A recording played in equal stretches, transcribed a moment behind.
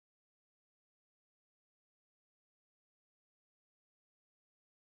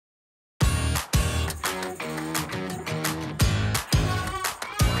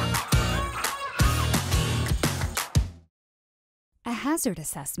A hazard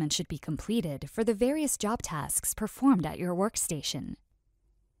assessment should be completed for the various job tasks performed at your workstation.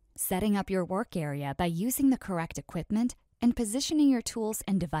 Setting up your work area by using the correct equipment and positioning your tools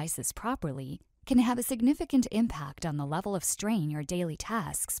and devices properly can have a significant impact on the level of strain your daily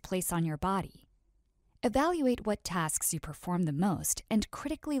tasks place on your body. Evaluate what tasks you perform the most and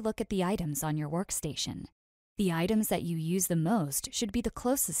critically look at the items on your workstation. The items that you use the most should be the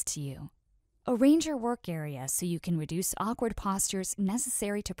closest to you. Arrange your work area so you can reduce awkward postures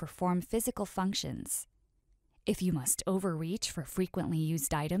necessary to perform physical functions. If you must overreach for frequently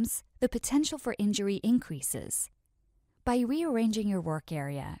used items, the potential for injury increases. By rearranging your work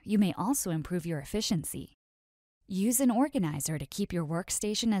area, you may also improve your efficiency. Use an organizer to keep your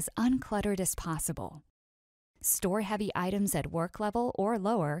workstation as uncluttered as possible. Store heavy items at work level or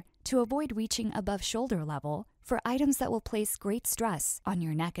lower to avoid reaching above shoulder level for items that will place great stress on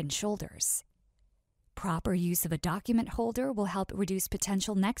your neck and shoulders. Proper use of a document holder will help reduce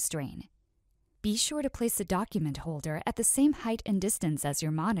potential neck strain. Be sure to place the document holder at the same height and distance as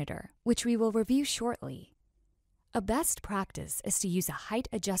your monitor, which we will review shortly. A best practice is to use a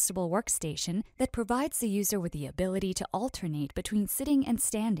height-adjustable workstation that provides the user with the ability to alternate between sitting and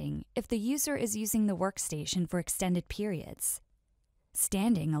standing if the user is using the workstation for extended periods.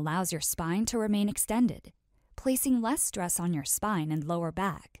 Standing allows your spine to remain extended, placing less stress on your spine and lower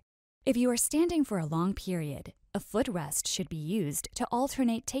back. If you are standing for a long period, a footrest should be used to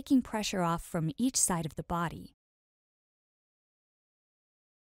alternate taking pressure off from each side of the body.